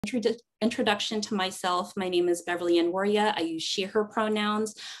Introduction to myself. My name is Beverly Ann Warria. I use she, her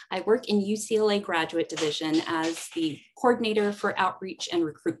pronouns. I work in UCLA Graduate Division as the coordinator for outreach and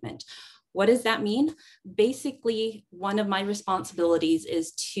recruitment. What does that mean? Basically, one of my responsibilities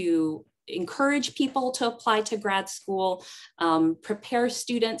is to encourage people to apply to grad school, prepare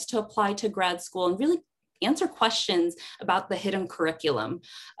students to apply to grad school, and really answer questions about the hidden curriculum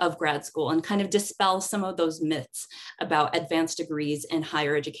of grad school and kind of dispel some of those myths about advanced degrees in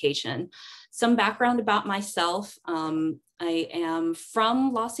higher education. Some background about myself. I am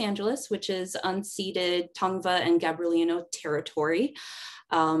from Los Angeles, which is unceded Tongva and Gabrielino territory.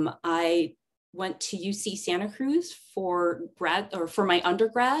 I went to UC Santa Cruz for my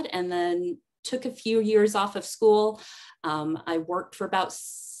undergrad and then took a few years off of school. I worked for about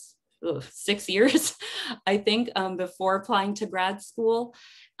 6 years, I think, before applying to grad school,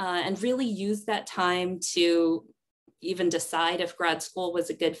 and really used that time to even decide if grad school was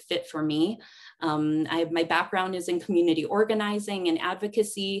a good fit for me. My background is in community organizing and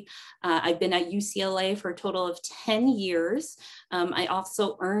advocacy. I've been at UCLA for a total of 10 years. I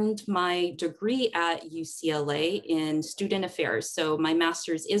also earned my degree at UCLA in student affairs. So my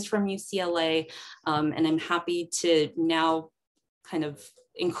master's is from UCLA, and I'm happy to now kind of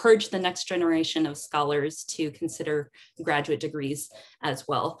encourage the next generation of scholars to consider graduate degrees as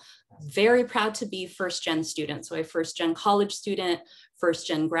well. Very proud to be first-gen student. So a first-gen college student,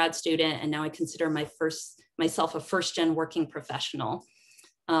 first-gen grad student, and now I consider myself a first-gen working professional.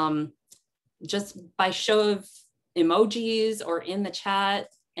 Just by show of emojis or in the chat,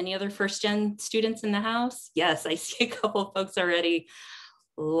 any other first-gen students in the house? Yes, I see a couple of folks already.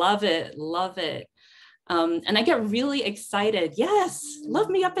 Love it, love it. And I get really excited. Yes, love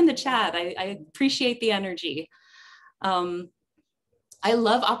me up in the chat. I appreciate the energy. I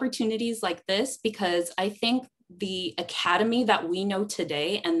love opportunities like this because I think the academy that we know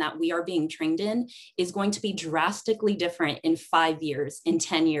today and that we are being trained in is going to be drastically different in 5 years, in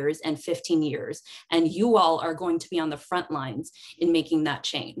 10 years, and 15 years. And you all are going to be on the front lines in making that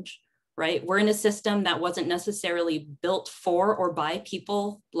change, right? We're in a system that wasn't necessarily built for or by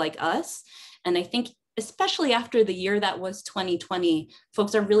people like us. And I think especially after the year that was 2020,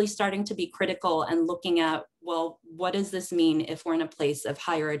 folks are really starting to be critical and looking at, well, what does this mean if we're in a place of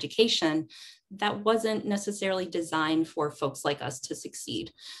higher education that wasn't necessarily designed for folks like us to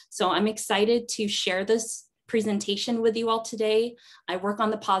succeed? So I'm excited to share this presentation with you all today. I work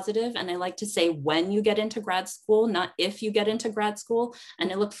on the positive, and I like to say when you get into grad school, not if you get into grad school. And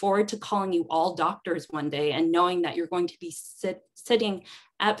I look forward to calling you all doctors one day and knowing that you're going to be sitting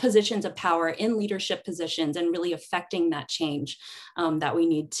at positions of power in leadership positions and really affecting that change that we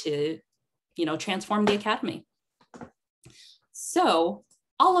need to, transform the academy. So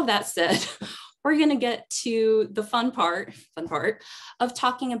all of that said, we're going to get to the fun part of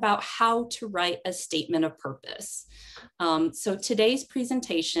talking about how to write a statement of purpose. So today's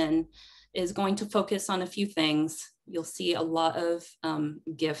presentation is going to focus on a few things. You'll see a lot of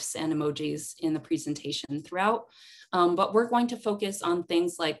GIFs and emojis in the presentation throughout, but we're going to focus on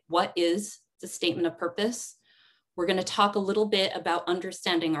things like what is the statement of purpose? We're going to talk a little bit about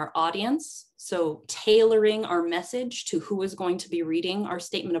understanding our audience, so tailoring our message to who is going to be reading our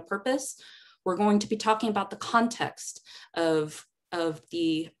statement of purpose. We're going to be talking about the context of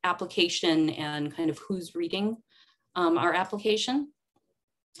the application and kind of who's reading our application.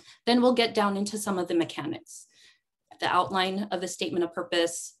 Then we'll get down into some of the mechanics. The outline of the statement of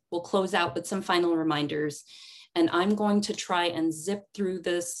purpose. We'll close out with some final reminders. And I'm going to try and zip through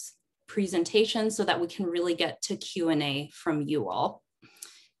this presentation so that we can really get to Q&A from you all.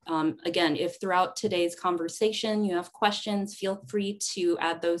 Again, if throughout today's conversation you have questions, feel free to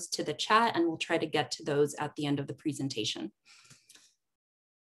add those to the chat and we'll try to get to those at the end of the presentation.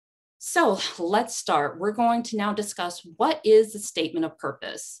 So let's start. We're going to now discuss what is the statement of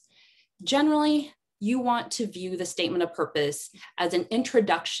purpose. Generally, you want to view the statement of purpose as an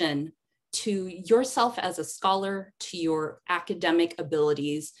introduction to yourself as a scholar, to your academic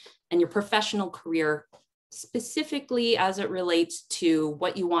abilities and your professional career, specifically as it relates to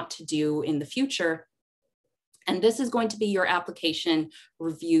what you want to do in the future. And this is going to be your application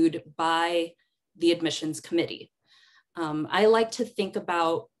reviewed by the admissions committee. I like to think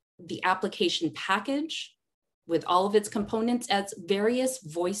about the application package with all of its components as various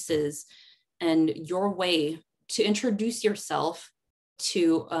voices and your way to introduce yourself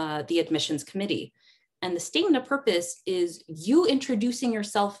to the admissions committee. And the statement of purpose is you introducing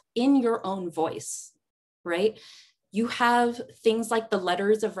yourself in your own voice, right? You have things like the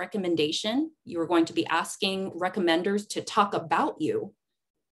letters of recommendation. You're going to be asking recommenders to talk about you.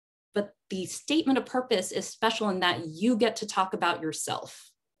 But the statement of purpose is special in that you get to talk about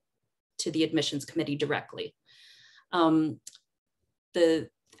yourself, to the admissions committee directly. The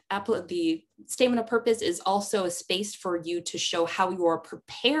statement of purpose is also a space for you to show how you are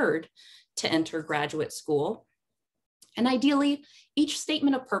prepared to enter graduate school. And ideally, each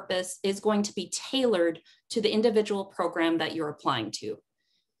statement of purpose is going to be tailored to the individual program that you're applying to.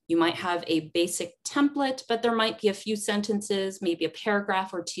 You might have a basic template, but there might be a few sentences, maybe a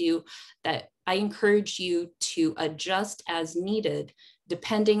paragraph or two that I encourage you to adjust as needed,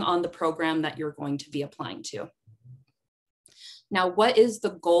 depending on the program that you're going to be applying to. Now, what is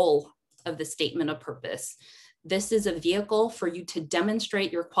the goal of the statement of purpose? This is a vehicle for you to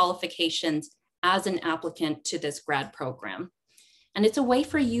demonstrate your qualifications as an applicant to this grad program. And it's a way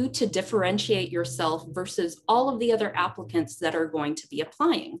for you to differentiate yourself versus all of the other applicants that are going to be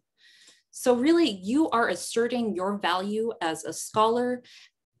applying. So really, you are asserting your value as a scholar,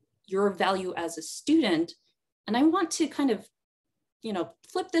 your value as a student. And I want to kind of,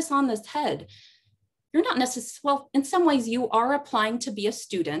 flip this on this head. You're not necessarily, well, in some ways you are applying to be a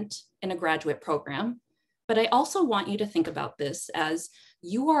student in a graduate program, but I also want you to think about this as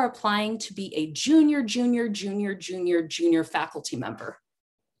you are applying to be a junior faculty member.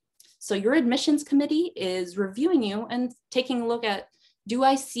 So your admissions committee is reviewing you and taking a look at, do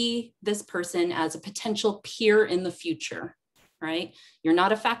I see this person as a potential peer in the future, right? You're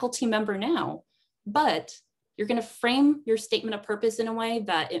not a faculty member now, but you're going to frame your statement of purpose in a way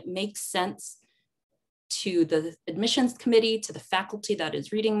that it makes sense to the admissions committee, to the faculty that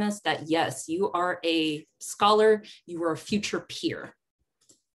is reading this, that yes, you are a scholar, you are a future peer.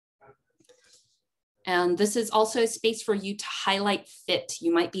 And this is also a space for you to highlight fit.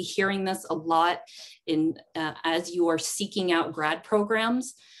 You might be hearing this a lot as you are seeking out grad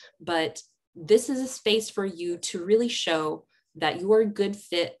programs, but this is a space for you to really show that you are a good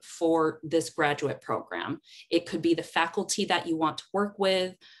fit for this graduate program. It could be the faculty that you want to work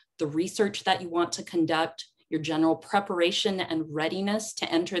with, the research that you want to conduct, your general preparation and readiness to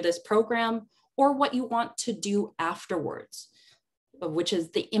enter this program, or what you want to do afterwards, which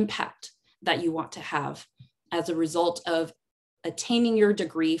is the impact that you want to have as a result of attaining your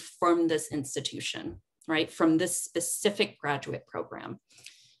degree from this institution, right? From this specific graduate program.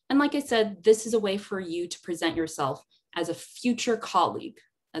 And like I said, this is a way for you to present yourself as a future colleague,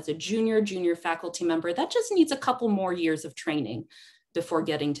 as a junior faculty member that just needs a couple more years of training before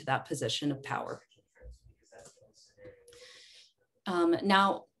getting to that position of power.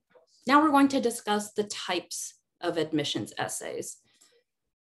 Now we're going to discuss the types of admissions essays.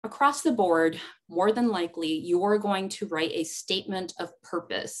 Across the board, more than likely, you are going to write a statement of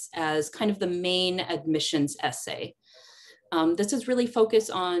purpose as kind of the main admissions essay. This is really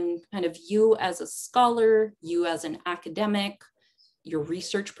focused on kind of you as a scholar, you as an academic, your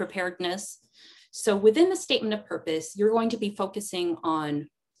research preparedness. So within the statement of purpose, you're going to be focusing on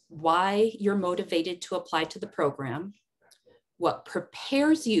why you're motivated to apply to the program, what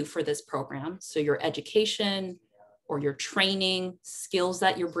prepares you for this program, so your education or your training, skills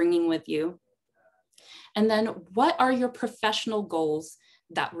that you're bringing with you, and then what are your professional goals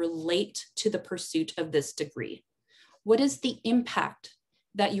that relate to the pursuit of this degree? What is the impact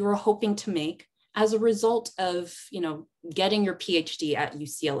that you are hoping to make as a result of, getting your PhD at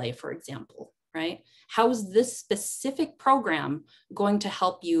UCLA, for example? Right? How is this specific program going to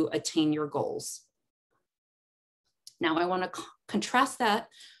help you attain your goals? Now, I want to contrast that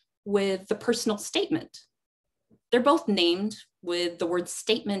with the personal statement. They're both named with the word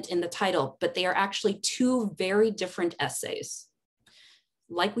statement in the title, but they are actually two very different essays.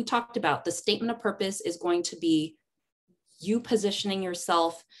 Like we talked about, the statement of purpose is going to be you positioning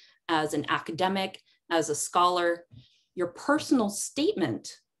yourself as an academic, as a scholar. Your personal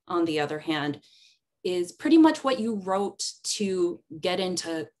statement, on the other hand, is pretty much what you wrote to get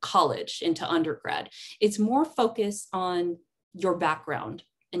into college, into undergrad. It's more focused on your background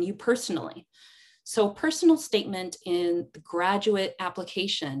and you personally. So personal statement in the graduate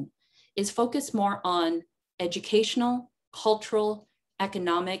application is focused more on educational, cultural,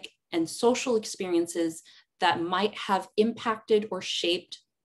 economic, and social experiences that might have impacted or shaped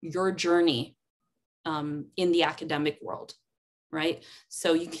your journey in the academic world. Right?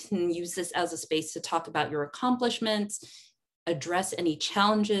 So you can use this as a space to talk about your accomplishments, address any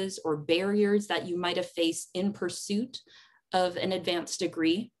challenges or barriers that you might have faced in pursuit of an advanced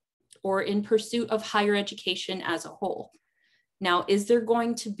degree or in pursuit of higher education as a whole. Now, is there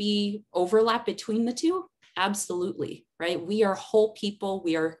going to be overlap between the two? Absolutely, right? We are whole people.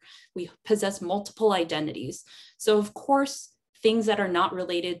 We possess multiple identities. So of course, things that are not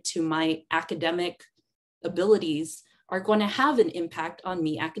related to my academic abilities are going to have an impact on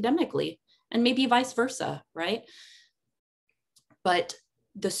me academically, and maybe vice versa, right? But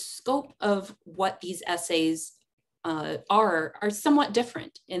the scope of what these essays are somewhat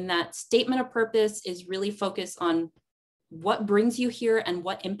different, in that statement of purpose is really focused on what brings you here and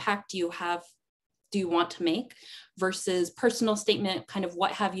what impact do you want to make, versus personal statement, kind of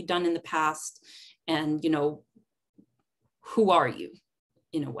what have you done in the past, and who are you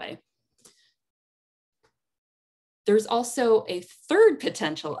in a way. There's also a third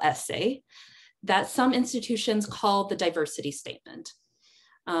potential essay that some institutions call the diversity statement.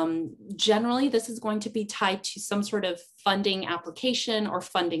 Generally, this is going to be tied to some sort of funding application or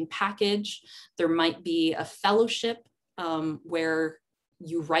funding package. There might be a fellowship where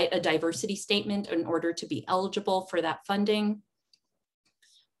you write a diversity statement in order to be eligible for that funding.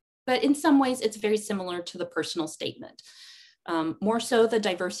 But in some ways, it's very similar to the personal statement. More so, the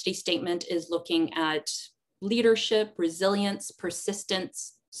diversity statement is looking at leadership, resilience,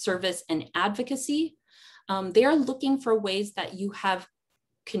 persistence, service, and advocacy. They are looking for ways that you have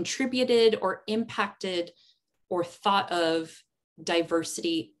contributed or impacted or thought of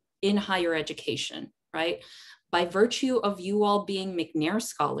diversity in higher education, right? By virtue of you all being McNair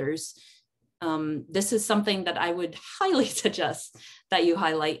scholars, this is something that I would highly suggest that you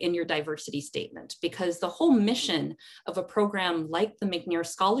highlight in your diversity statement, because the whole mission of a program like the McNair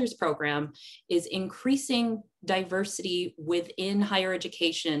Scholars Program is increasing diversity within higher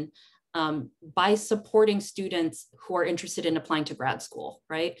education by supporting students who are interested in applying to grad school,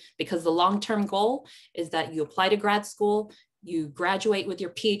 right? Because the long-term goal is that you apply to grad school, you graduate with your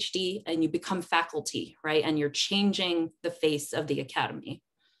PhD, and you become faculty, right? And you're changing the face of the academy.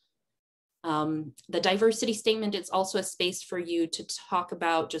 The diversity statement is also a space for you to talk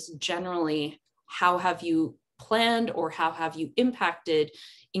about just generally, how have you planned or how have you impacted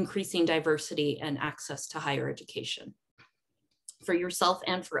increasing diversity and access to higher education for yourself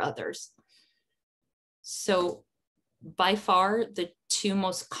and for others. So by far, the two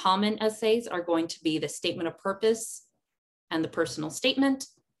most common essays are going to be the statement of purpose and the personal statement.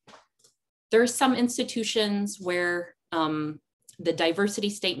 There are some institutions where the diversity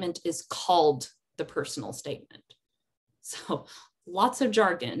statement is called the personal statement. So lots of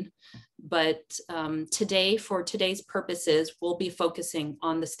jargon, but today, for today's purposes, we'll be focusing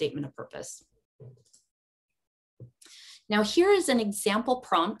on the statement of purpose. Now, here is an example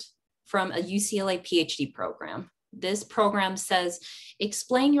prompt from a UCLA PhD program. This program says,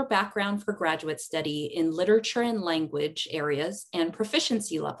 explain your background for graduate study in literature and language areas and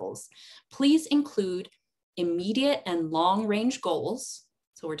proficiency levels. Please include immediate and long-range goals.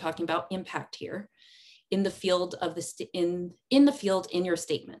 So we're talking about impact here in the field of in your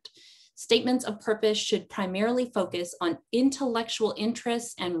statement. Statements of purpose should primarily focus on intellectual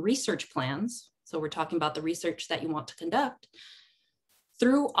interests and research plans. So we're talking about the research that you want to conduct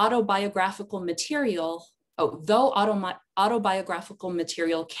through autobiographical material. Though autobiographical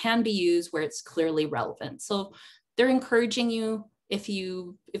material can be used where it's clearly relevant. So they're encouraging you, if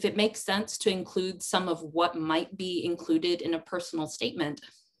it makes sense, to include some of what might be included in a personal statement.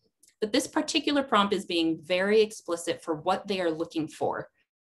 But this particular prompt is being very explicit for what they are looking for.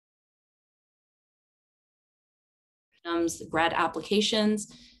 Grad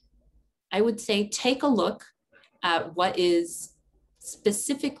applications, I would say take a look at what is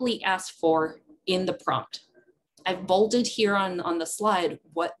specifically asked for in the prompt. I've bolded here on the slide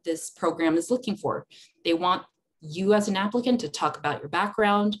what this program is looking for. They want you as an applicant to talk about your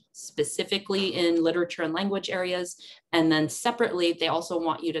background, specifically in literature and language areas. And then separately, they also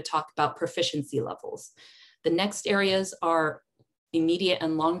want you to talk about proficiency levels. The next areas are immediate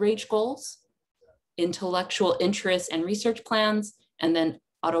and long-range goals, intellectual interests and research plans, and then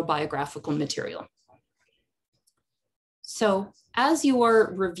autobiographical material. So as you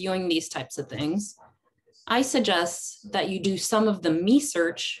are reviewing these types of things, I suggest that you do some of the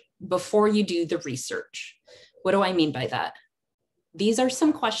me-search before you do the research. What do I mean by that? These are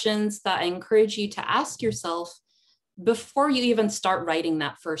some questions that I encourage you to ask yourself before you even start writing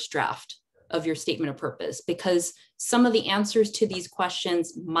that first draft of your statement of purpose, because some of the answers to these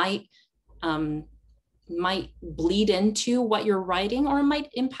questions might bleed into what you're writing, or might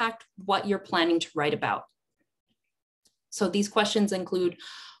impact what you're planning to write about. So these questions include,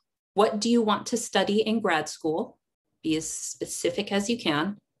 what do you want to study in grad school? Be as specific as you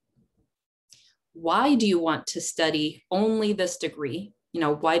can. Why do you want to study only this degree?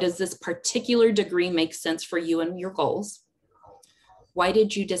 Why does this particular degree make sense for you and your goals? Why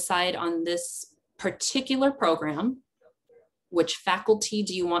did you decide on this particular program? Which faculty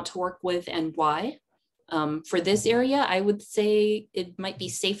do you want to work with and why? For this area, I would say it might be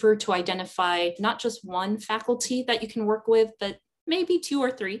safer to identify not just one faculty that you can work with, but maybe 2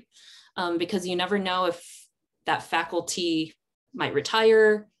 or 3, because you never know if that faculty might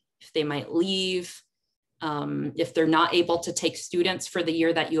retire, if they might leave, if they're not able to take students for the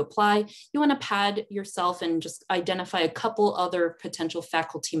year that you apply, you want to pad yourself and just identify a couple other potential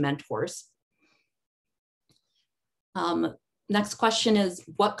faculty mentors. Next question is,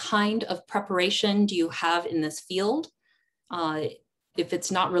 what kind of preparation do you have in this field? If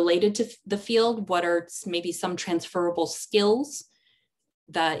it's not related to the field, what are maybe some transferable skills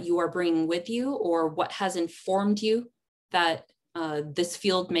that you are bringing with you, or what has informed you that this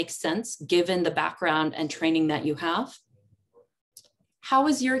field makes sense given the background and training that you have? How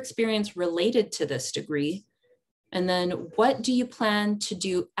is your experience related to this degree? And then what do you plan to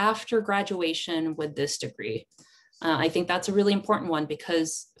do after graduation with this degree? I think that's a really important one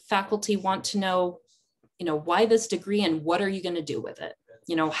because faculty want to know, why this degree and what are you going to do with it?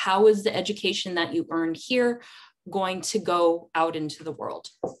 How is the education that you earned here going to go out into the world?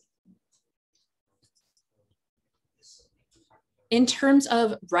 In terms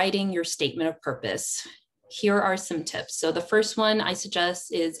of writing your statement of purpose, here are some tips. So the first one I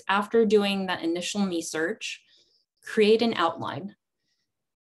suggest is, after doing that initial me search, create an outline.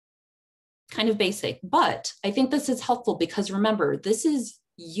 Kind of basic, but I think this is helpful because remember, this is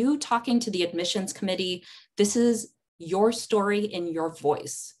you talking to the admissions committee. This is your story in your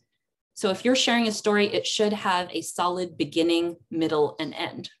voice. So if you're sharing a story, it should have a solid beginning, middle, and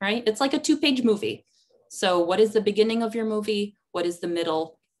end, right? It's like a 2-page movie. So what is the beginning of your movie? What is the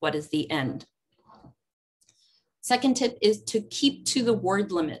middle? What is the end? Second tip is to keep to the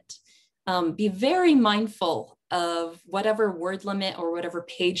word limit. Be very mindful of whatever word limit or whatever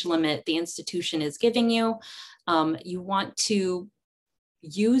page limit the institution is giving you. You want to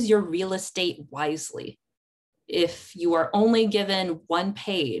use your real estate wisely. If you are only given 1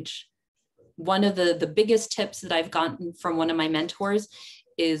 page, one of the biggest tips that I've gotten from one of my mentors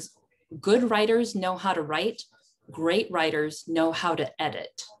is, good writers know how to write, great writers know how to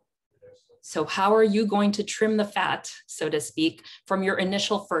edit. So how are you going to trim the fat, so to speak, from your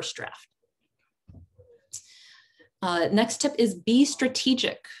initial first draft? Next tip is be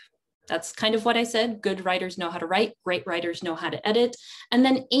strategic. That's kind of what I said. Good writers know how to write, great writers know how to edit, and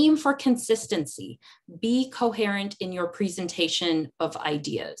then aim for consistency. Be coherent in your presentation of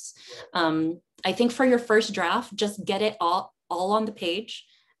ideas. I think for your first draft, just get it all on the page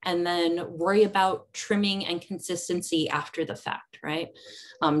and then worry about trimming and consistency after the fact, right?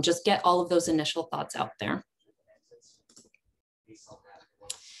 Just get all of those initial thoughts out there.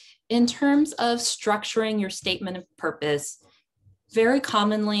 In terms of structuring your statement of purpose, very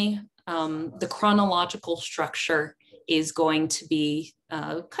commonly, the chronological structure is going to be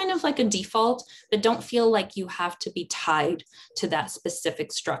kind of like a default, but don't feel like you have to be tied to that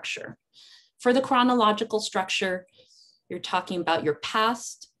specific structure. For the chronological structure, you're talking about your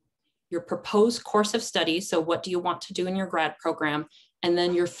past, your proposed course of study. So what do you want to do in your grad program? And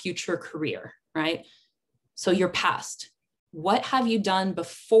then your future career, right? So your past. What have you done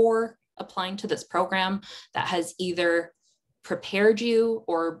before applying to this program that has either prepared you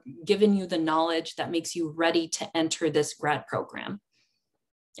or given you the knowledge that makes you ready to enter this grad program?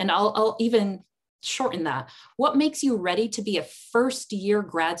 And I'll even shorten that. What makes you ready to be a first-year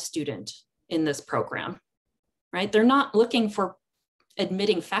grad student in this program, right? They're not looking for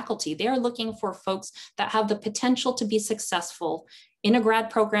admitting faculty. They are looking for folks that have the potential to be successful in a grad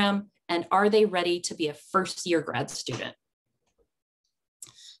program, and are they ready to be a first-year grad student?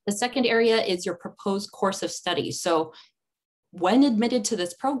 The second area is your proposed course of study. So when admitted to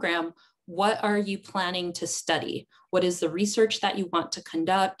this program, what are you planning to study? What is the research that you want to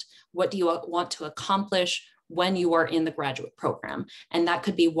conduct? What do you want to accomplish when you are in the graduate program? And that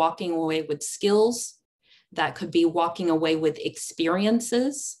could be walking away with skills. That could be walking away with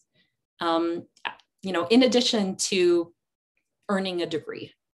experiences, in addition to earning a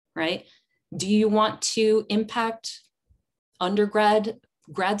degree, right? Do you want to impact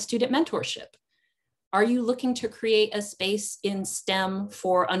grad student mentorship? Are you looking to create a space in STEM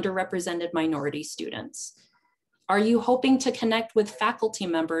for underrepresented minority students? Are you hoping to connect with faculty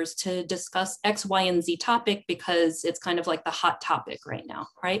members to discuss X, Y, and Z topic because it's kind of like the hot topic right now,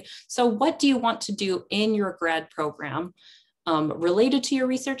 right? So what do you want to do in your grad program related to your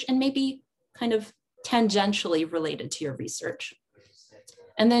research and maybe kind of tangentially related to your research?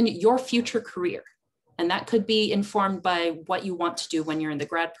 And then your future career. And that could be informed by what you want to do when you're in the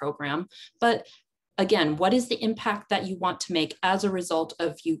grad program. But again, what is the impact that you want to make as a result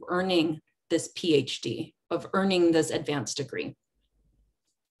of you earning this PhD, of earning this advanced degree?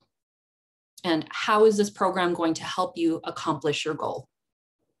 And how is this program going to help you accomplish your goal?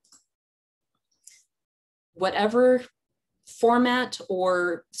 Whatever format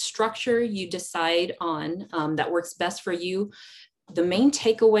or structure you decide on that works best for you, the main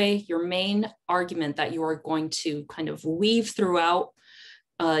takeaway, your main argument that you are going to kind of weave throughout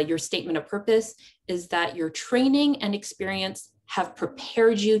your statement of purpose is that your training and experience have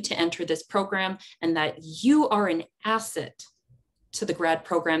prepared you to enter this program and that you are an asset to the grad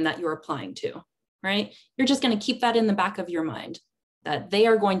program that you're applying to, right? You're just going to keep that in the back of your mind, that they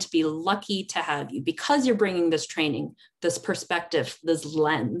are going to be lucky to have you because you're bringing this training, this perspective, this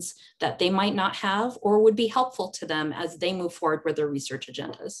lens that they might not have or would be helpful to them as they move forward with their research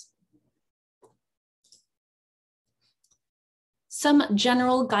agendas. Some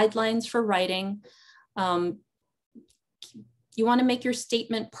general guidelines for writing. You want to make your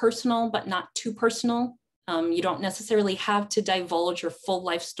statement personal, but not too personal. You don't necessarily have to divulge your full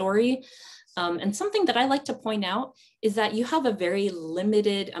life story. And something that I like to point out is that you have a very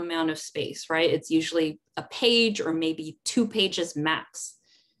limited amount of space, right? It's usually a page or maybe 2 pages max.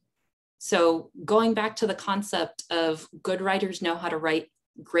 So going back to the concept of good writers know how to write,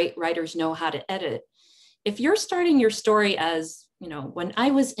 great writers know how to edit. If you're starting your story as, you know, when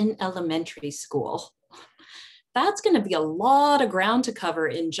I was in elementary school, that's going to be a lot of ground to cover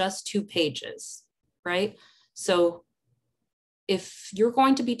in just 2 pages, right? So if you're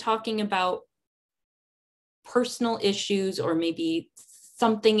going to be talking about personal issues or maybe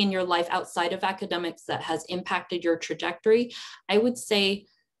something in your life outside of academics that has impacted your trajectory, I would say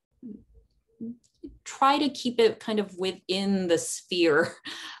try to keep it kind of within the sphere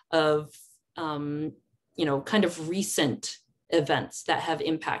of, you know, kind of recent events that have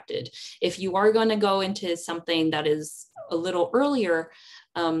impacted. If you are going to go into something that is a little earlier,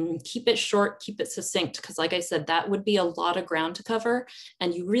 keep it short, keep it succinct, because like I said, that would be a lot of ground to cover.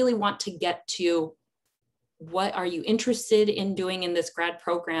 And you really want to get to what are you interested in doing in this grad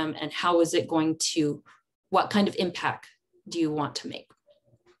program and how is it going to, what kind of impact do you want to make?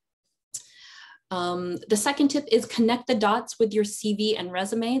 The second tip is connect the dots with your CV and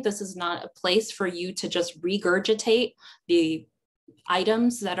resume. This is not a place for you to just regurgitate the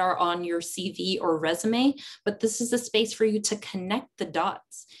items that are on your CV or resume, but this is a space for you to connect the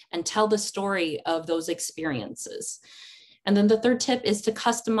dots and tell the story of those experiences. And then the third tip is to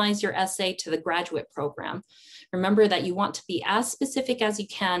customize your essay to the graduate program. Remember that you want to be as specific as you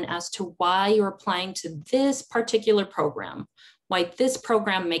can as to why you're applying to this particular program, why this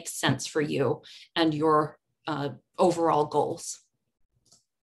program makes sense for you and your overall goals.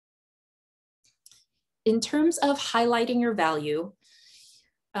 In terms of highlighting your value,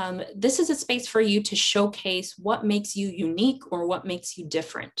 this is a space for you to showcase what makes you unique or what makes you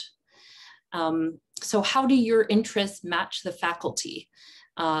different. So how do your interests match the faculty?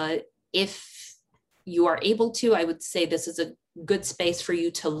 If you are able to, I would say this is a good space for you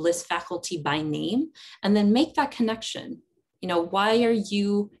to list faculty by name and then make that connection. You know, why are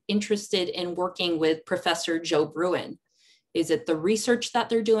you interested in working with Professor Joe Bruin? Is it the research that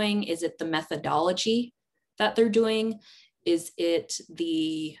they're doing? Is it the methodology that they're doing? Is it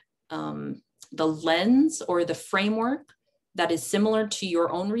the lens or the framework that is similar to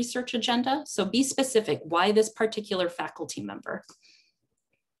your own research agenda? So be specific, why this particular faculty member?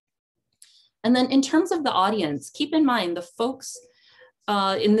 And then in terms of the audience, keep in mind the folks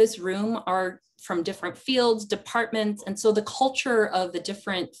in this room are from different fields, departments, and so the culture of the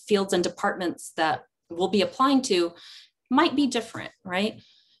different fields and departments that we'll be applying to might be different, right?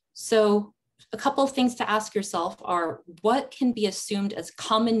 So a couple of things to ask yourself are, what can be assumed as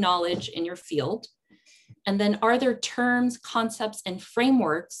common knowledge in your field? And then are there terms, concepts, and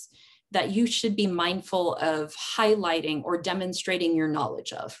frameworks that you should be mindful of highlighting or demonstrating your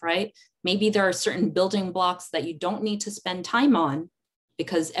knowledge of, right? Maybe there are certain building blocks that you don't need to spend time on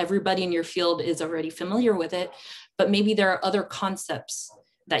because everybody in your field is already familiar with it, but maybe there are other concepts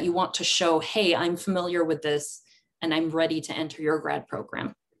that you want to show, hey, I'm familiar with this and I'm ready to enter your grad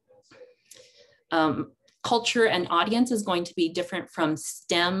program. Culture and audience is going to be different from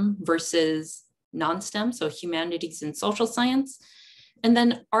STEM versus non-STEM, so humanities and social science. And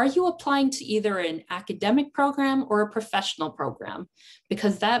then are you applying to either an academic program or a professional program?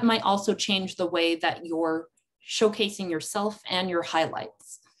 Because that might also change the way that you're showcasing yourself and your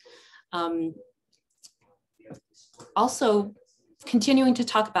highlights. Also, continuing to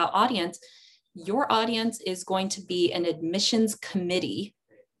talk about audience, your audience is going to be an admissions committee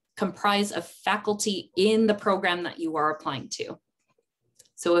comprised of faculty in the program that you are applying to.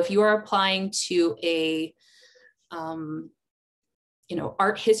 So if you are applying to a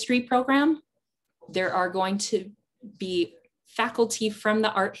art history program, there are going to be faculty from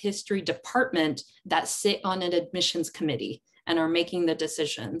the art history department that sit on an admissions committee and are making the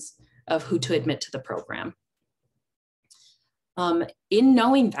decisions of who to admit to the program. In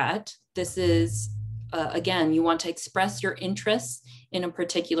knowing that, this is, again, you want to express your interests in a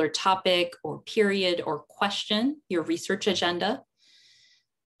particular topic or period or question, your research agenda.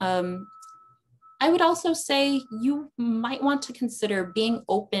 I would also say you might want to consider being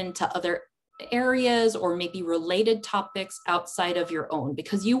open to other areas or maybe related topics outside of your own,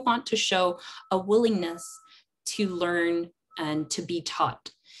 because you want to show a willingness to learn and to be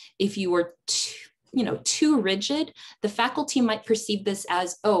taught. If you were too rigid, the faculty might perceive this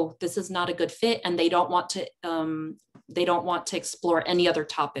as, oh, this is not a good fit, and they don't want to explore any other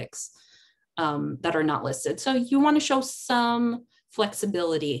topics that are not listed. So you want to show some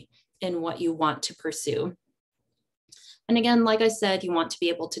flexibility in what you want to pursue. And again, like I said, you want to be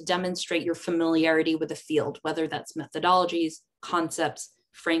able to demonstrate your familiarity with the field, whether that's methodologies, concepts,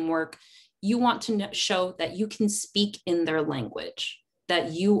 framework. You want to show that you can speak in their language,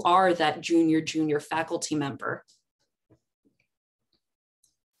 that you are that junior faculty member.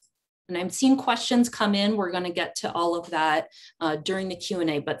 And I'm seeing questions come in. We're going to get to all of that during the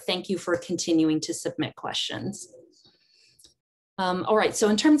Q&A, but thank you for continuing to submit questions. All right, so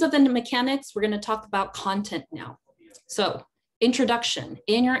in terms of the mechanics, we're going to talk about content now. So introduction.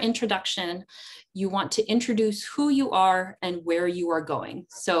 In your introduction, you want to introduce who you are and where you are going.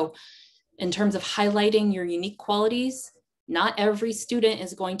 So in terms of highlighting your unique qualities, not every student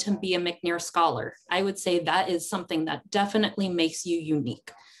is going to be a McNair scholar. I would say that is something that definitely makes you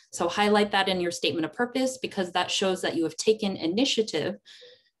unique. So highlight that in your statement of purpose, because that shows that you have taken initiative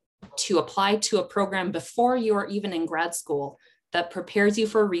to apply to a program before you are even in grad school that prepares you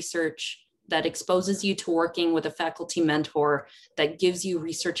for research, that exposes you to working with a faculty mentor, that gives you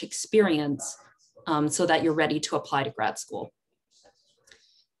research experience so that you're ready to apply to grad school.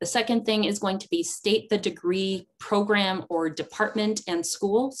 The second thing is going to be state the degree, program, or department and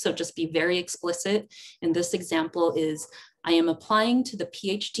school. So just be very explicit. In this example is, I am applying to the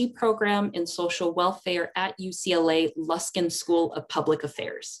PhD program in social welfare at UCLA Luskin School of Public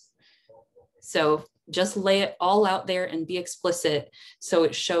Affairs. So just lay it all out there and be explicit, so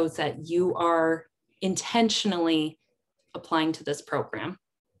it shows that you are intentionally applying to this program.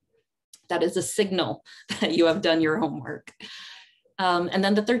 That is a signal that you have done your homework. And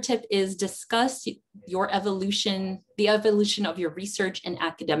then the third tip is discuss your evolution, the evolution of your research and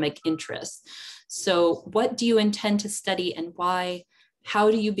academic interests. So what do you intend to study and why? How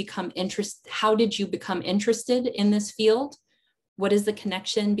did you become interested in this field? What is the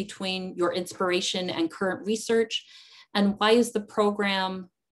connection between your inspiration and current research? And why is the program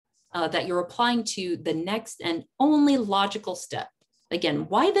that you're applying to the next and only logical step? Again,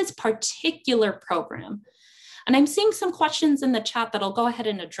 why this particular program? And I'm seeing some questions in the chat that I'll go ahead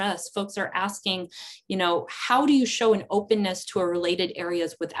and address. Folks are asking, how do you show an openness to a related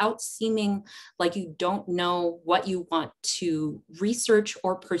areas without seeming like you don't know what you want to research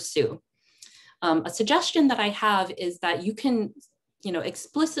or pursue? A suggestion that I have is that you can,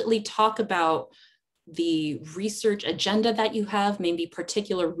 explicitly talk about the research agenda that you have, maybe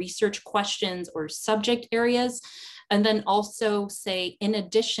particular research questions or subject areas, and then also say, in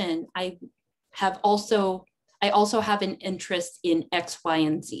addition, I also have an interest in X, Y,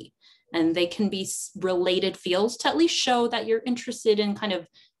 and Z. And they can be related fields to at least show that you're interested in kind of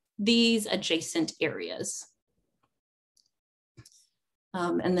these adjacent areas.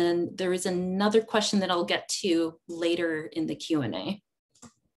 And then there is another question that I'll get to later in the Q&A.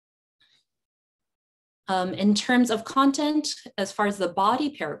 In terms of content, as far as the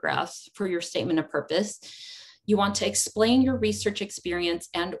body paragraphs for your statement of purpose, you want to explain your research experience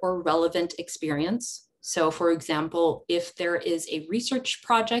and or relevant experience. So for example, if there is a research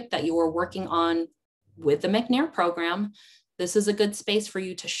project that you are working on with the McNair program, this is a good space for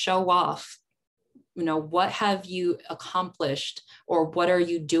you to show off, what have you accomplished, or what are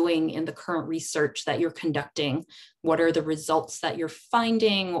you doing in the current research that you're conducting? What are the results that you're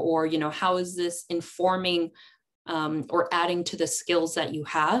finding? Or, how is this informing or adding to the skills that you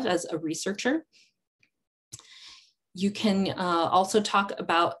have as a researcher? You can also talk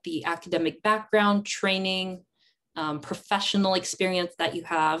about the academic background, training, professional experience that you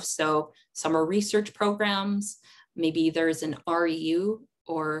have. So summer research programs, maybe there's an REU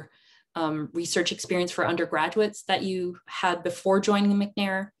or research experience for undergraduates that you had before joining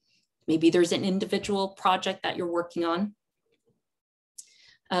McNair. Maybe there's an individual project that you're working on.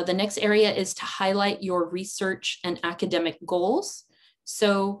 The next area is to highlight your research and academic goals.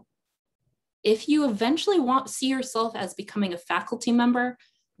 So if you eventually see yourself as becoming a faculty member,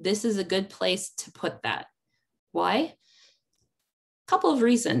 this is a good place to put that. Why? A couple of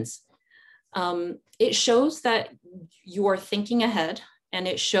reasons. It shows that you are thinking ahead, and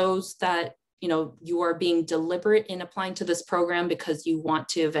it shows that you are being deliberate in applying to this program because you want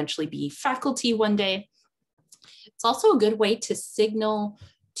to eventually be faculty one day. It's also a good way to signal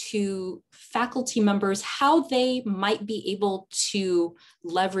to faculty members how they might be able to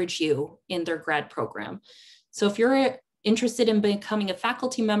leverage you in their grad program. So if you're interested in becoming a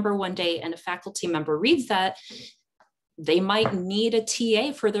faculty member one day and a faculty member reads that, they might need a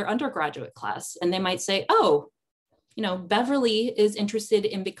TA for their undergraduate class. And they might say, oh, Beverly is interested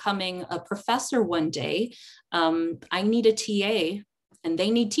in becoming a professor one day. I need a TA and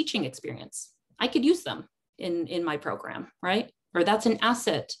they need teaching experience. I could use them in my program, right? Or that's an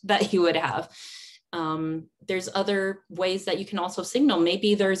asset that you would have. There's other ways that you can also signal.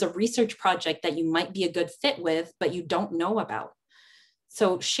 Maybe there's a research project that you might be a good fit with, but you don't know about.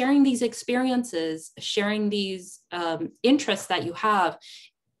 So sharing these experiences, sharing these interests that you have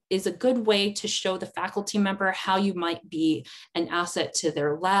is a good way to show the faculty member how you might be an asset to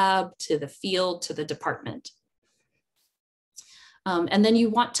their lab, to the field, to the department. And then you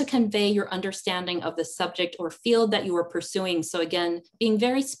want to convey your understanding of the subject or field that you are pursuing. So again, being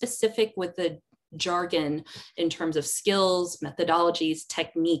very specific with the jargon in terms of skills, methodologies,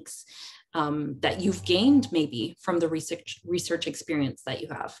 techniques that you've gained maybe from the research experience that you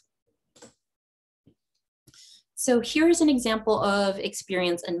have. So here's an example of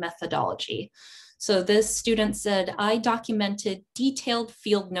experience and methodology. So this student said, I documented detailed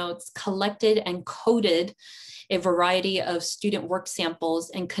field notes, collected and coded a variety of student work samples,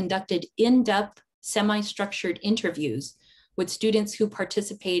 and conducted in-depth, semi-structured interviews with students who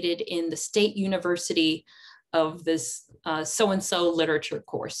participated in the state university of this so-and-so literature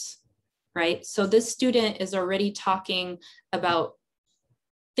course, right? So this student is already talking about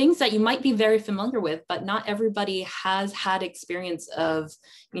things that you might be very familiar with, but not everybody has had experience of,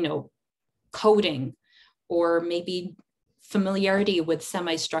 coding or maybe familiarity with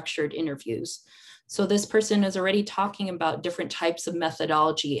semi-structured interviews. So this person is already talking about different types of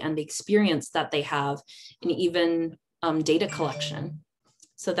methodology and the experience that they have in even data collection.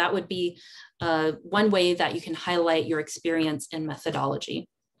 So that would be one way that you can highlight your experience in methodology.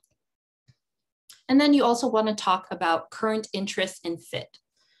 And then you also want to talk about current interests and fit.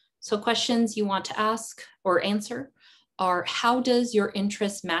 So questions you want to ask or answer are, how does your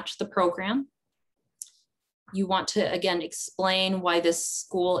interest match the program? You want to, again, explain why this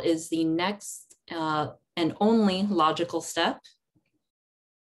school is the next and only logical step.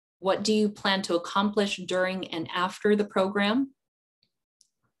 What do you plan to accomplish during and after the program?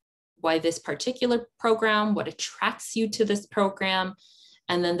 Why this particular program? What attracts you to this program?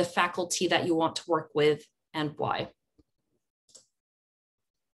 And then the faculty that you want to work with and why.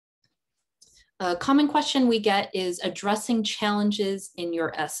 A common question we get is addressing challenges in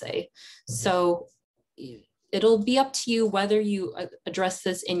your essay. So it'll be up to you whether you address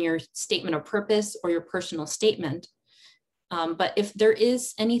this in your statement of purpose or your personal statement. But if there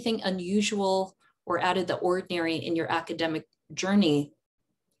is anything unusual or out of the ordinary in your academic journey,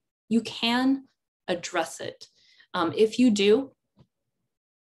 you can address it. If you do,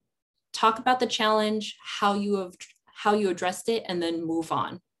 talk about the challenge, how you addressed it, and then move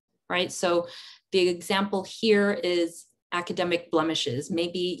on, right? So the example here is academic blemishes.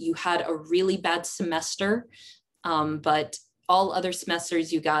 Maybe you had a really bad semester, but all other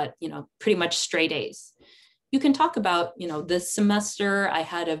semesters you got, pretty much straight A's. You can talk about, this semester I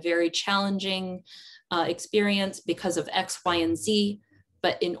had a very challenging experience because of X, Y, and Z.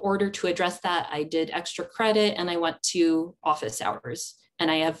 But in order to address that, I did extra credit and I went to office hours.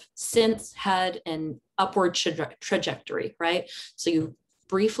 And I have since had an upward trajectory, right? So you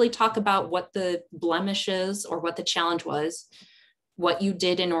briefly talk about what the blemish is or what the challenge was, what you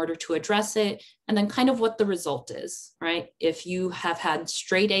did in order to address it, and then kind of what the result is, right? If you have had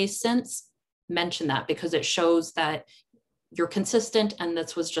straight A's since, mention that because it shows that you're consistent and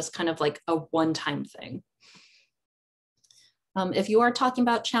this was just kind of like a one-time thing. If you are talking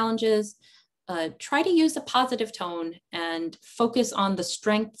about challenges, try to use a positive tone and focus on the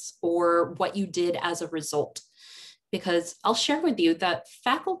strengths or what you did as a result. Because I'll share with you that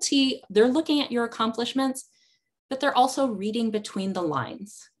faculty, they're looking at your accomplishments, but they're also reading between the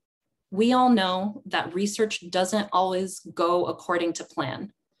lines. We all know that research doesn't always go according to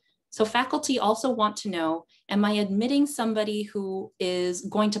plan. So faculty also want to know, am I admitting somebody who is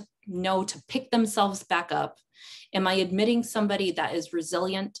going to know to pick themselves back up? Am I admitting somebody that is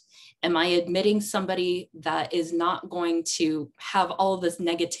resilient? Am I admitting somebody that is not going to have all of this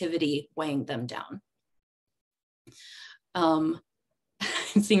negativity weighing them down? I'm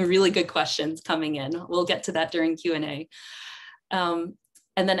seeing really good questions coming in. We'll get to that during Q&A. And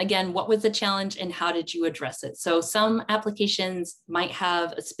then again, what was the challenge and how did you address it? So some applications might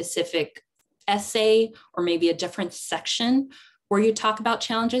have a specific essay or maybe a different section where you talk about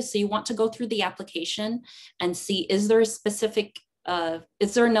challenges. So you want to go through the application and see, is there a specific,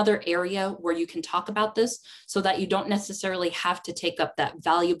 is there another area where you can talk about this so that you don't necessarily have to take up that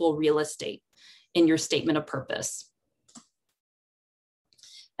valuable real estate in your statement of purpose.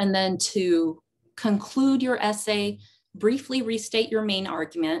 And then to conclude your essay, briefly restate your main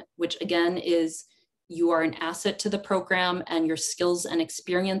argument, which again is you are an asset to the program and your skills and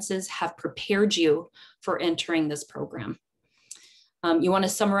experiences have prepared you for entering this program. You want to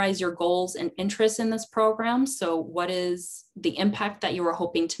summarize your goals and interests in this program. So what is the impact that you are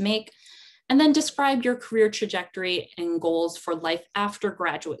hoping to make? And then describe your career trajectory and goals for life after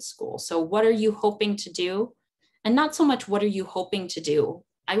graduate school. So what are you hoping to do? And not so much what are you hoping to do?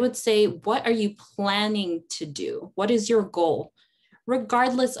 I would say, what are you planning to do? What is your goal?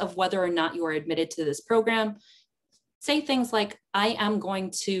 Regardless of whether or not you are admitted to this program, say things like,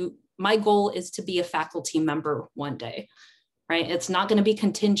 my goal is to be a faculty member one day. Right? It's not going to be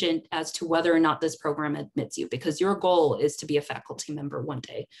contingent as to whether or not this program admits you, because your goal is to be a faculty member one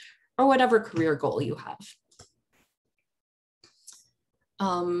day, or whatever career goal you have.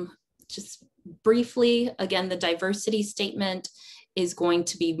 Just briefly, again, the diversity statement is going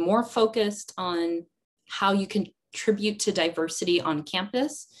to be more focused on how you contribute to diversity on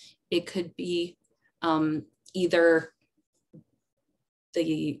campus. It could be either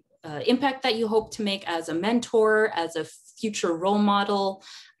the impact that you hope to make as a mentor, as a future role model,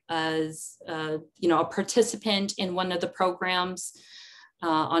 as a participant in one of the programs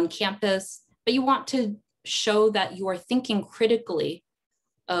on campus, but you want to show that you are thinking critically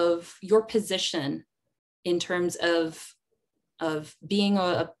of your position in terms of being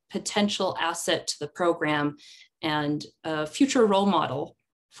a potential asset to the program and a future role model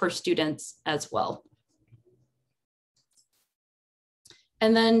for students as well.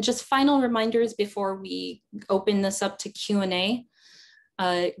 And then just final reminders before we open this up to Q&A.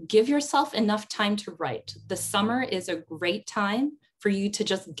 Give yourself enough time to write. The summer is a great time for you to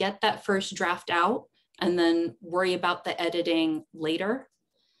just get that first draft out and then worry about the editing later.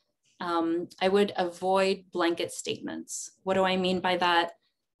 I would avoid blanket statements. What do I mean by that?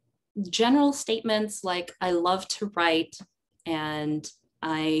 General statements like, I love to write and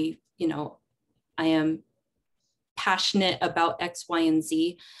I am passionate about X, Y, and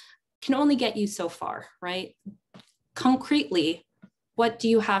Z can only get you so far, right? Concretely, what do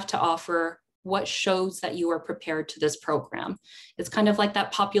you have to offer? What shows that you are prepared to this program? It's kind of like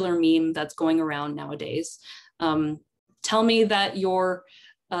that popular meme that's going around nowadays. Tell me that you're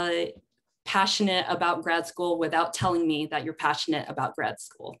passionate about grad school without telling me that you're passionate about grad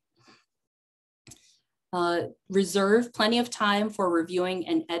school. Reserve plenty of time for reviewing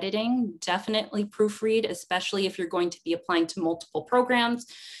and editing. Definitely proofread, especially if you're going to be applying to multiple programs.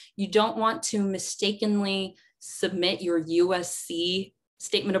 You don't want to mistakenly submit your USC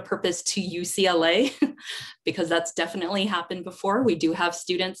statement of purpose to UCLA because that's definitely happened before. We do have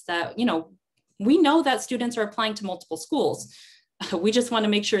students that, we know that students are applying to multiple schools. We just want to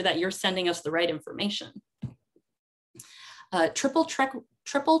make sure that you're sending us the right information. Triple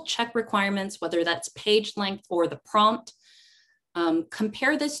check requirements, whether that's page length or the prompt.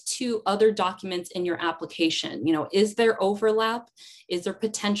 Compare this to other documents in your application. Is there overlap? Is there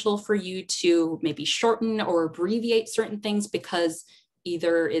potential for you to maybe shorten or abbreviate certain things because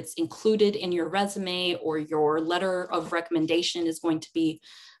either it's included in your resume or your letter of recommendation is going to be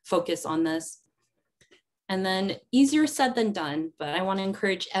focused on this? And then easier said than done, but I want to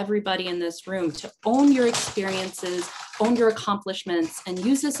encourage everybody in this room to own your experiences, own your accomplishments, and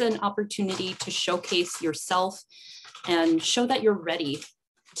use this as an opportunity to showcase yourself and show that you're ready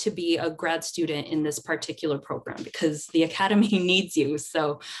to be a grad student in this particular program because the Academy needs you.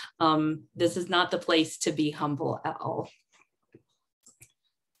 So this is not the place to be humble at all.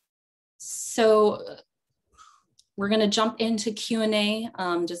 So we're going to jump into Q&A.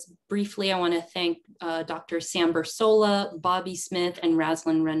 Just briefly, I want to thank Dr. Sam Bursola, Bobby Smith, and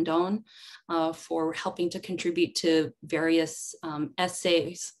Raslyn Rendon for helping to contribute to various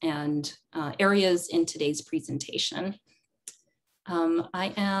essays and areas in today's presentation.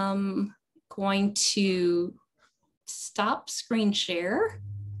 I am going to stop screen share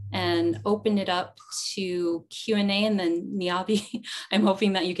and open it up to Q&A, and then Miyabi, I'm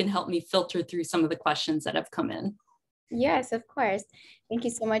hoping that you can help me filter through some of the questions that have come in. Yes, of course. Thank you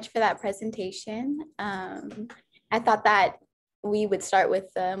so much for that presentation. I thought that we would start with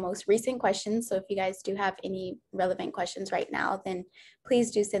the most recent questions. So if you guys do have any relevant questions right now, then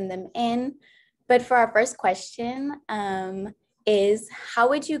please do send them in. But for our first question is, how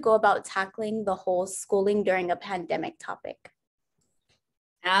would you go about tackling the whole schooling during a pandemic topic?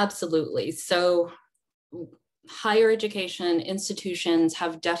 Absolutely. So higher education institutions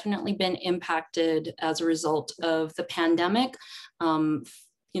have definitely been impacted as a result of the pandemic.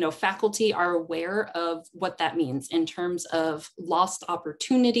 Faculty are aware of what that means in terms of lost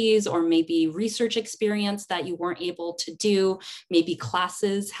opportunities or maybe research experience that you weren't able to do. Maybe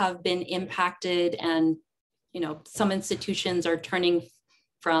classes have been impacted, and some institutions are turning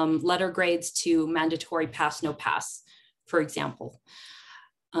from letter grades to mandatory pass, no pass, for example.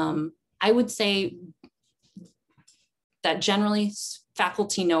 I would say that generally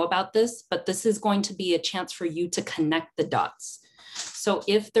faculty know about this, but this is going to be a chance for you to connect the dots. So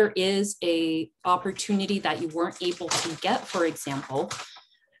if there is an opportunity that you weren't able to get, for example,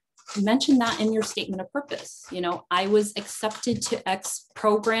 mention that in your statement of purpose. I was accepted to X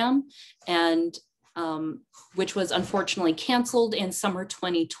program, and which was unfortunately canceled in summer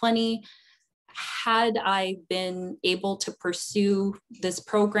 2020. Had I been able to pursue this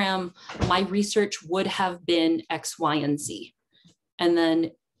program, my research would have been X, Y, and Z. And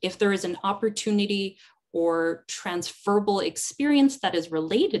then if there is an opportunity or transferable experience that is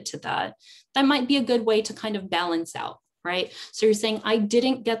related to that, that might be a good way to kind of balance out, right? So you're saying, I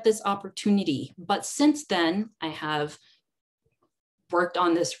didn't get this opportunity, but since then I have worked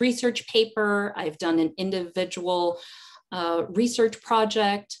on this research paper, I've done an individual research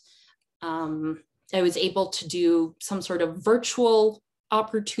project, I was able to do some sort of virtual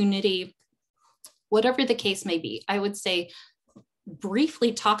opportunity, whatever the case may be. I would say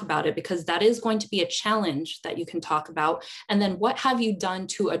briefly talk about it, because that is going to be a challenge that you can talk about. And then what have you done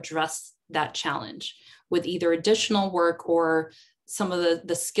to address that challenge with either additional work or some of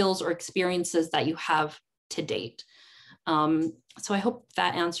the skills or experiences that you have to date. So I hope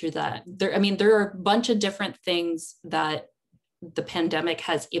that answered that. There are a bunch of different things that the pandemic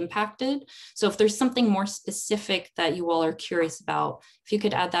has impacted. So if there's something more specific that you all are curious about, if you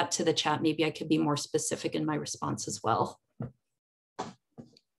could add that to the chat, maybe I could be more specific in my response as well.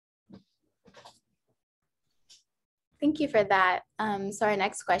 Thank you for that. So our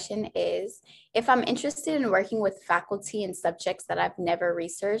next question is, if I'm interested in working with faculty in subjects that I've never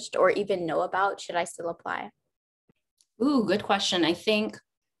researched or even know about, should I still apply? Ooh, good question. I think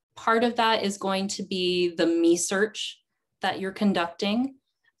part of that is going to be the me search that you're conducting.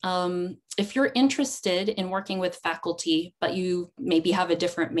 If you're interested in working with faculty, but you maybe have a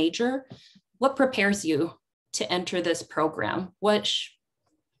different major, what prepares you to enter this program? What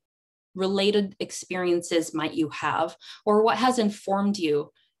related experiences might you have, or what has informed you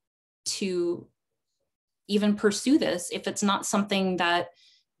to even pursue this if it's not something that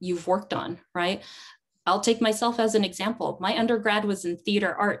you've worked on, right? I'll take myself as an example. My undergrad was in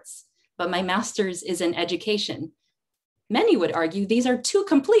theater arts, but my master's is in education. Many would argue these are two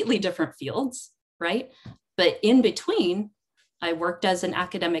completely different fields, right? But in between, I worked as an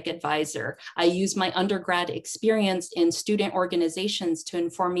academic advisor. I used my undergrad experience in student organizations to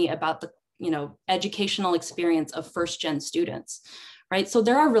inform me about the educational experience of first-gen students, right? So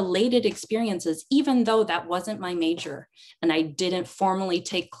there are related experiences, even though that wasn't my major and I didn't formally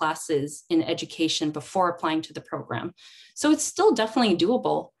take classes in education before applying to the program. So it's still definitely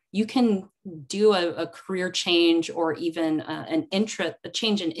doable. You can do a career change or even a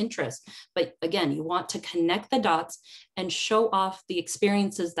change in interest. But again, you want to connect the dots and show off the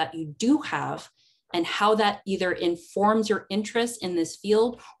experiences that you do have and how that either informs your interest in this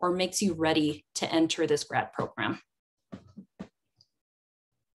field or makes you ready to enter this grad program.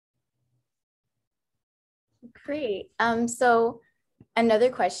 Great. So another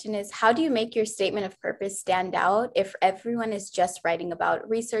question is, how do you make your statement of purpose stand out if everyone is just writing about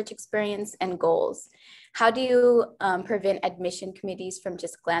research experience and goals? How do you prevent admission committees from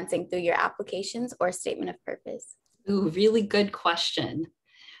just glancing through your applications or statement of purpose? Ooh, really good question.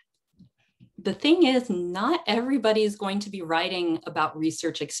 The thing is, not everybody is going to be writing about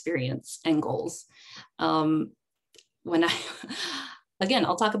research experience and goals. Again,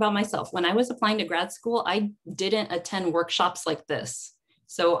 I'll talk about myself. When I was applying to grad school, I didn't attend workshops like this.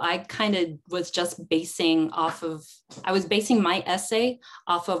 So I kind of was just basing my essay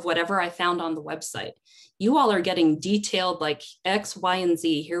off of whatever I found on the website. You all are getting detailed, like X, Y, and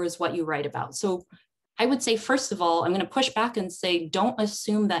Z. Here is what you write about. So I would say, first of all, I'm going to push back and say, don't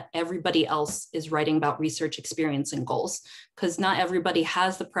assume that everybody else is writing about research experience and goals, because not everybody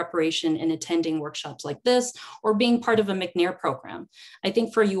has the preparation in attending workshops like this or being part of a McNair program. I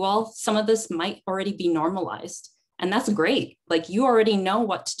think for you all, some of this might already be normalized, and that's great. Like, you already know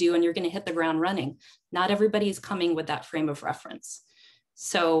what to do and you're going to hit the ground running. Not everybody is coming with that frame of reference.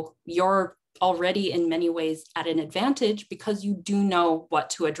 So you're already in many ways at an advantage because you do know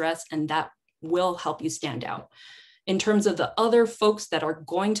what to address, and that will help you stand out. in terms of the other folks that are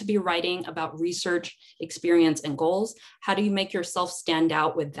going to be writing about research, experience, and goals, how do you make yourself stand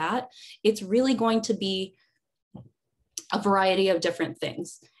out with that? It's really going to be a variety of different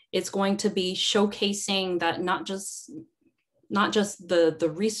things. It's going to be showcasing that not just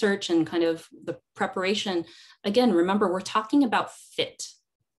the research and kind of the preparation. Again, remember, we're talking about fit.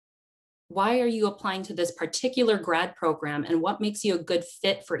 Why are you applying to this particular grad program, and what makes you a good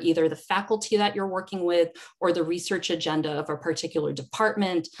fit for either the faculty that you're working with or the research agenda of a particular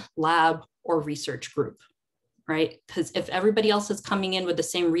department, lab, or research group, right? Because if everybody else is coming in with the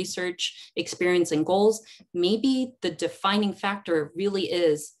same research experience and goals, maybe the defining factor really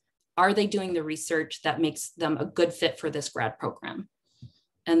is, are they doing the research that makes them a good fit for this grad program?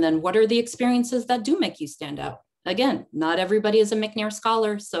 And then what are the experiences that do make you stand out? Again, not everybody is a McNair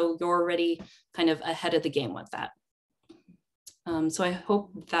scholar, so you're already kind of ahead of the game with that. So I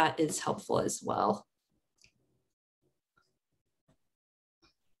hope that is helpful as well.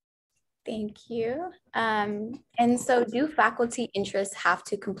 Thank you. And so do faculty interests have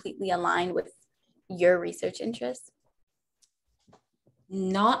to completely align with your research interests?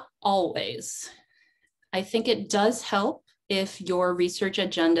 Not always. I think it does help if your research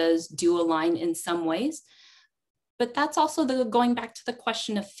agendas do align in some ways. But that's also going back to the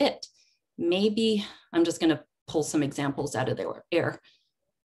question of fit. Maybe, I'm just going to pull some examples out of the air.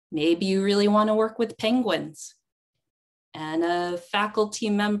 Maybe you really want to work with penguins, and a faculty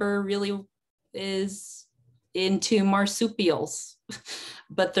member really is into marsupials,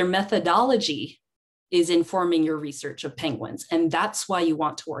 but their methodology is informing your research of penguins, and that's why you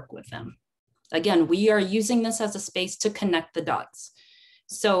want to work with them. Again, we are using this as a space to connect the dots.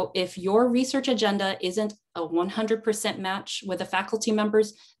 So if your research agenda isn't a 100% match with the faculty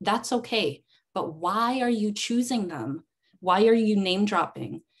members, that's okay. But why are you choosing them? Why are you name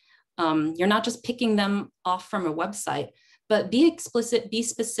dropping? You're not just picking them off from a website, but be explicit, be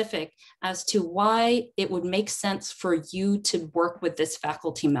specific as to why it would make sense for you to work with this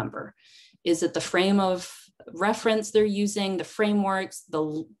faculty member. Is it the frame of reference they're using, the frameworks,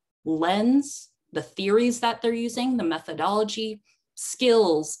 the lens, the theories that they're using, the methodology,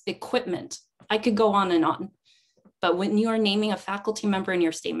 skills, equipment? I could go on and on. But when you are naming a faculty member in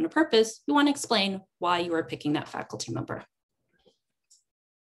your statement of purpose, you want to explain why you are picking that faculty member.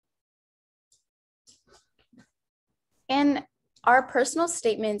 And are personal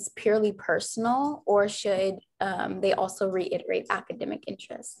statements purely personal, or should they also reiterate academic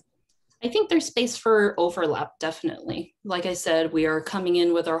interests? I think there's space for overlap, definitely. Like I said, we are coming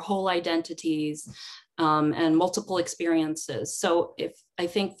in with our whole identities and multiple experiences. So I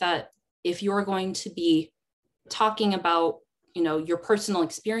think that if you're going to be talking about, your personal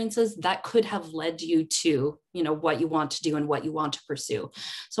experiences, that could have led you to, what you want to do and what you want to pursue.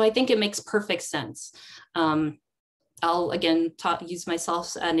 So I think it makes perfect sense. I'll again use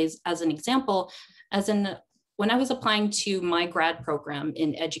myself as an example. When I was applying to my grad program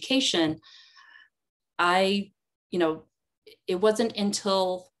in education, it wasn't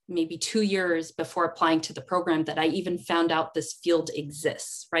until maybe 2 years before applying to the program that I even found out this field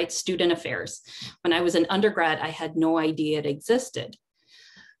exists, right? Student affairs. When I was an undergrad, I had no idea it existed.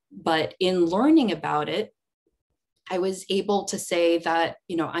 But in learning about it, I was able to say that,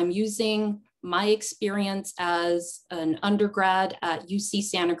 I'm using my experience as an undergrad at UC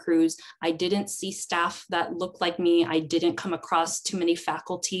Santa Cruz. I didn't see staff that looked like me. I didn't come across too many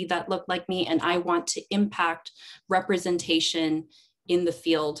faculty that looked like me. And I want to impact representation in the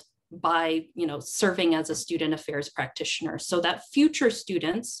field by, serving as a student affairs practitioner, so that future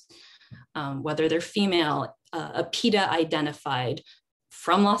students, whether they're female, APITA identified,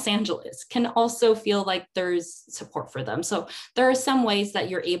 from Los Angeles, can also feel like there's support for them. So there are some ways that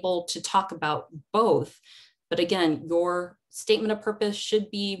you're able to talk about both. But again, your statement of purpose should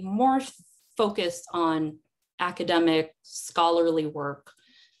be more focused on academic, scholarly work,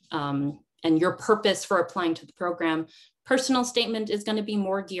 and your purpose for applying to the program. Personal statement is going to be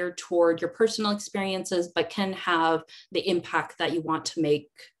more geared toward your personal experiences, but can have the impact that you want to make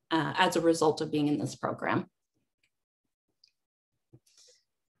as a result of being in this program.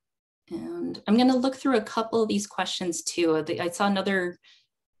 And I'm going to look through a couple of these questions too. I saw another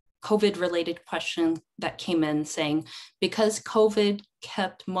COVID-related question that came in saying, because COVID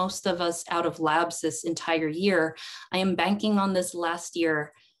kept most of us out of labs this entire year, I am banking on this last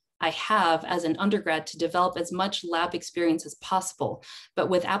year I have as an undergrad to develop as much lab experience as possible. But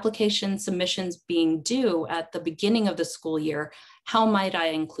with application submissions being due at the beginning of the school year, how might I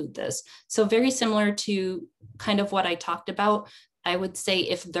include this? So very similar to kind of what I talked about, I would say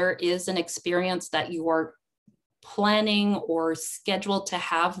if there is an experience that you are planning or scheduled to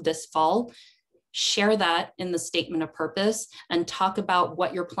have this fall, share that in the statement of purpose and talk about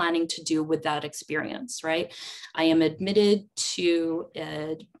what you're planning to do with that experience, right? I am admitted to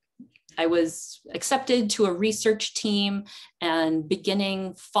I was accepted to a research team, and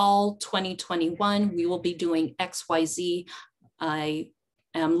beginning fall 2021, we will be doing XYZ. I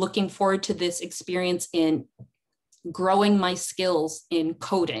am looking forward to this experience in growing my skills in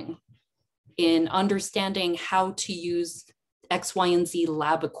coding, in understanding how to use X, Y, and Z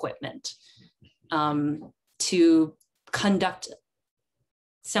lab equipment to conduct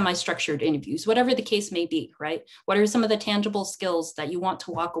semi-structured interviews, whatever the case may be, right? What are some of the tangible skills that you want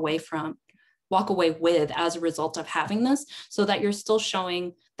to walk away with as a result of having this, so that you're still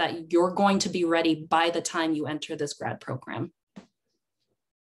showing that you're going to be ready by the time you enter this grad program.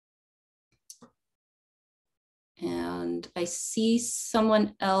 And I see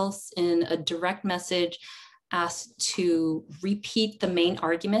someone else in a direct message asked to repeat the main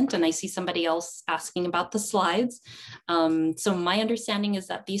argument, and I see somebody else asking about the slides. So my understanding is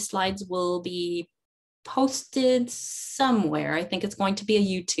that these slides will be posted somewhere. I think it's going to be a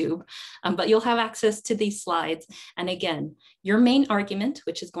YouTube, but you'll have access to these slides. And again, your main argument,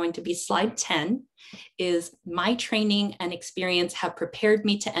 which is going to be slide 10, is my training and experience have prepared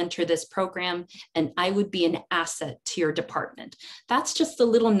me to enter this program, and I would be an asset to your department. That's just the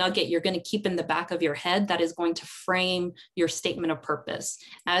little nugget you're going to keep in the back of your head that is going to frame your statement of purpose.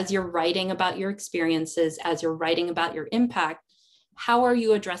 As you're writing about your experiences, as you're writing about your impact, how are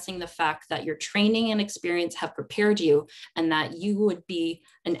you addressing the fact that your training and experience have prepared you and that you would be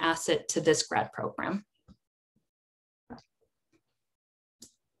an asset to this grad program?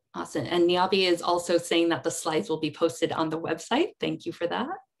 Awesome. And Niabi is also saying that the slides will be posted on the website. Thank you for that.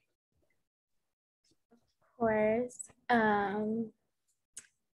 Of course.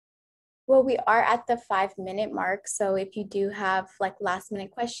 Well, we are at the 5-minute mark. So if you do have like last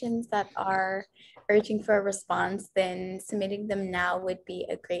minute questions that are urging for a response, then submitting them now would be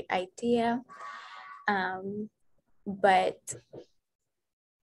a great idea. But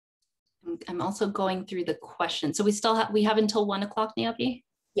I'm also going through the questions. So we have until 1 o'clock, Niabi?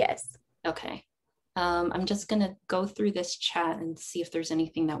 Yes. Okay. I'm just going to go through this chat and see if there's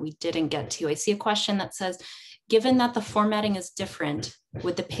anything that we didn't get to. I see a question that says, given that the formatting is different,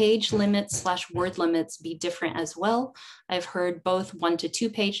 would the page limits / word limits be different as well? I've heard both 1 to 2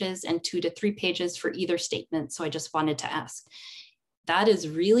 pages and 2 to 3 pages for either statement. So I just wanted to ask. That is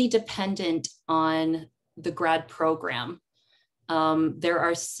really dependent on the grad program. There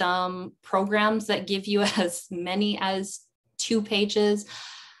are some programs that give you as many as 2 pages.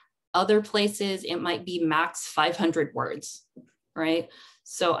 Other places, it might be max 500 words, right?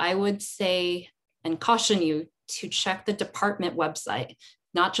 So I would say and caution you to check the department website,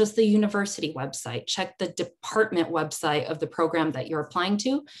 not just the university website. Check the department website of the program that you're applying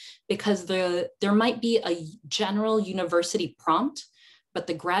to, because there might be a general university prompt, but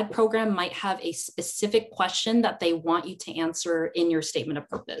the grad program might have a specific question that they want you to answer in your statement of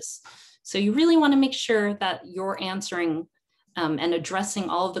purpose. So you really want to make sure that you're answering and addressing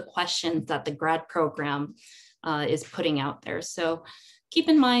all of the questions that the grad program is putting out there. So keep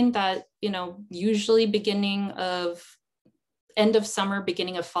in mind that, usually end of summer,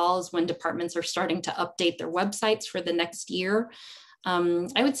 beginning of fall is when departments are starting to update their websites for the next year.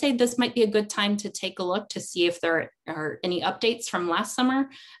 I would say this might be a good time to take a look to see if there are any updates from last summer,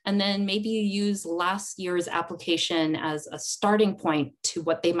 and then maybe you use last year's application as a starting point to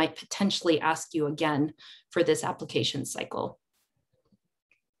what they might potentially ask you again for this application cycle.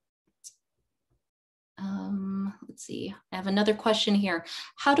 Let's see, I have another question here.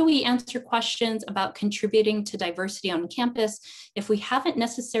 How do we answer questions about contributing to diversity on campus if we haven't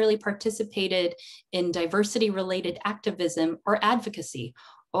necessarily participated in diversity-related activism or advocacy?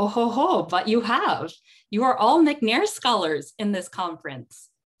 Oh ho ho, but you have. You are all McNair scholars in this conference.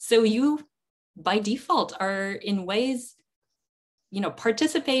 So you, by default, are in ways,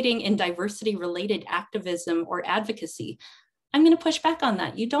 participating in diversity-related activism or advocacy. I'm going to push back on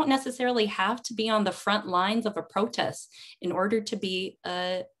that. You don't necessarily have to be on the front lines of a protest in order to be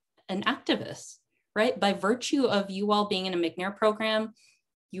an activist, right? By virtue of you all being in a McNair program,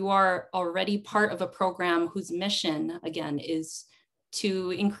 you are already part of a program whose mission, again, is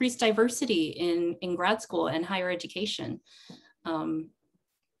to increase diversity in grad school and higher education.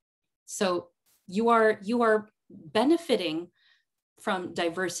 So you are benefiting from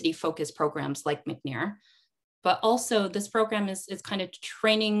diversity-focused programs like McNair. But also this program is kind of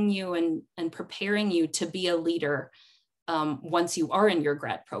training you and preparing you to be a leader once you are in your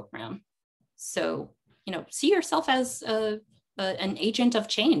grad program. So, see yourself as an agent of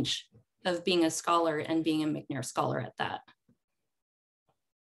change, of being a scholar and being a McNair scholar at that.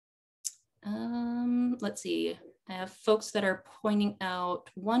 Let's see. I have folks that are pointing out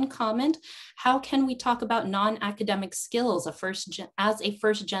one comment. How can we talk about non-academic skills as a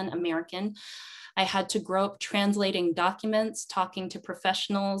first-gen American? I had to grow up translating documents, talking to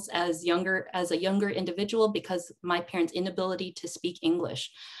professionals as a younger individual because my parents' inability to speak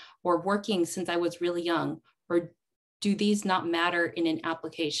English, or working since I was really young, or do these not matter in an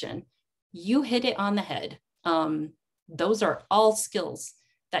application? You hit it on the head. Those are all skills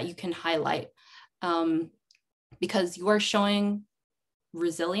that you can highlight. Because you are showing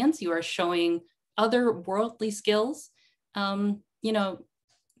resilience, you are showing other worldly skills.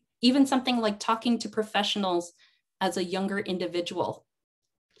 Even something like talking to professionals as a younger individual.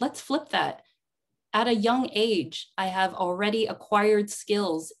 Let's flip that. At a young age, I have already acquired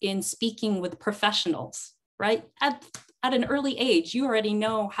skills in speaking with professionals, right? At an early age, you already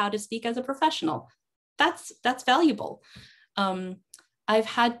know how to speak as a professional. That's valuable. I've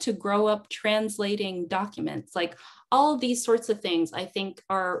had to grow up translating documents. Like all of these sorts of things, I think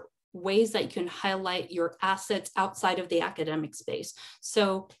are ways that you can highlight your assets outside of the academic space.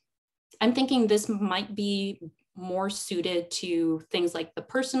 So I'm thinking this might be more suited to things like the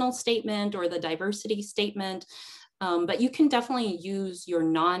personal statement or the diversity statement, but you can definitely use your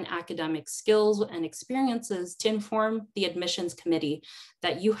non-academic skills and experiences to inform the admissions committee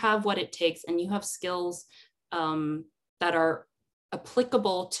that you have what it takes and you have skills that are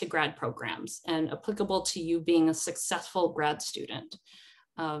applicable to grad programs and applicable to you being a successful grad student.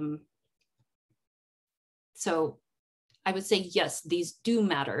 So I would say, yes, these do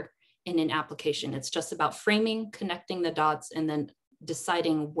matter in an application. It's just about framing, connecting the dots, and then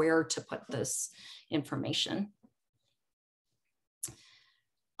deciding where to put this information.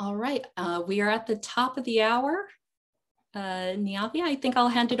 All right, we are at the top of the hour. Niavia, I think I'll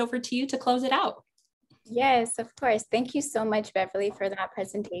hand it over to you to close it out. Yes, of course. Thank you so much, Beverly, for that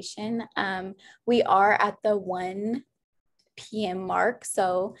presentation. We are at the 1 p.m. mark,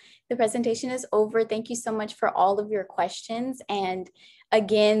 so the presentation is over. Thank you so much for all of your questions. And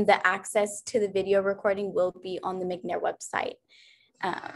again, the access to the video recording will be on the McNair website.